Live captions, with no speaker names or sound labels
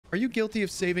Are you guilty of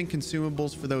saving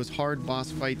consumables for those hard boss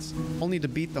fights, only to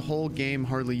beat the whole game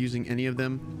hardly using any of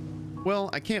them? Well,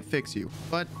 I can't fix you,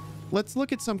 but let's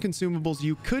look at some consumables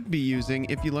you could be using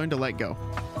if you learn to let go.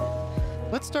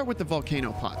 Let's start with the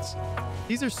Volcano Pots.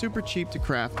 These are super cheap to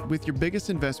craft, with your biggest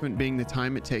investment being the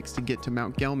time it takes to get to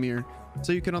Mount Gelmir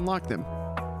so you can unlock them.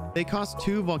 They cost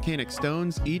 2 volcanic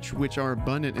stones each, which are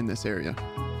abundant in this area.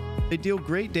 They deal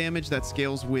great damage that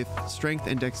scales with strength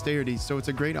and dexterity, so it's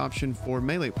a great option for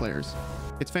melee players.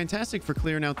 It's fantastic for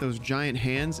clearing out those giant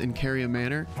hands in Carry a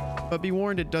Manor, but be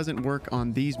warned it doesn't work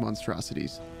on these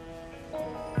monstrosities.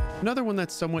 Another one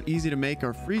that's somewhat easy to make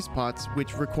are freeze pots,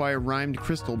 which require rhymed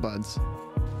crystal buds.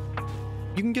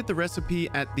 You can get the recipe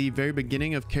at the very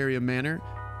beginning of Carry a Manor,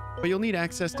 but you'll need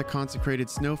access to consecrated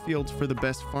snowfields for the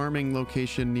best farming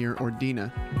location near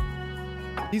Ordina.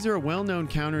 These are a well-known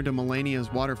counter to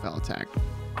Melania's waterfowl attack.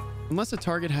 Unless a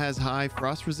target has high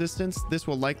frost resistance, this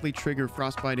will likely trigger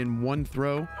frostbite in one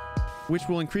throw, which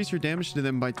will increase your damage to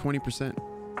them by 20%.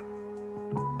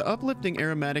 The Uplifting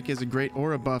Aromatic is a great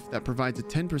aura buff that provides a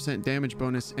 10% damage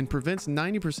bonus and prevents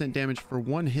 90% damage for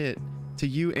one hit to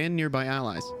you and nearby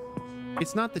allies.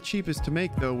 It's not the cheapest to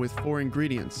make though, with 4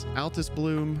 ingredients: Altus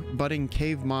Bloom, Budding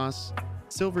Cave Moss,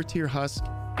 Silver Tear Husk,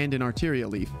 and an Arteria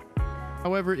Leaf.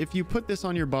 However, if you put this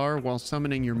on your bar while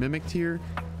summoning your Mimic tier,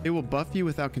 it will buff you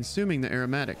without consuming the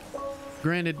aromatic.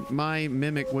 Granted, my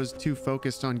Mimic was too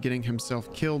focused on getting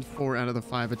himself killed 4 out of the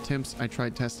 5 attempts I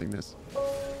tried testing this.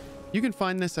 You can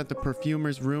find this at the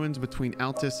Perfumer's Ruins between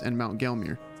Altus and Mount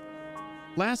Gelmir.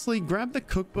 Lastly, grab the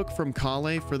cookbook from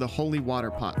Kale for the Holy Water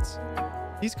Pots.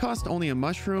 These cost only a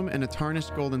mushroom and a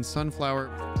tarnished golden sunflower,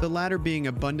 the latter being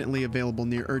abundantly available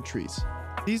near Erdtrees.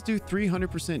 These do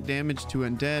 300% damage to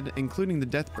undead, including the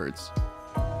deathbirds.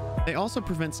 They also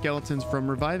prevent skeletons from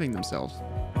reviving themselves.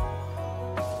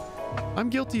 I'm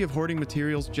guilty of hoarding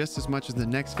materials just as much as the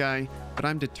next guy, but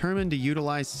I'm determined to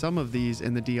utilize some of these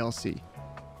in the DLC.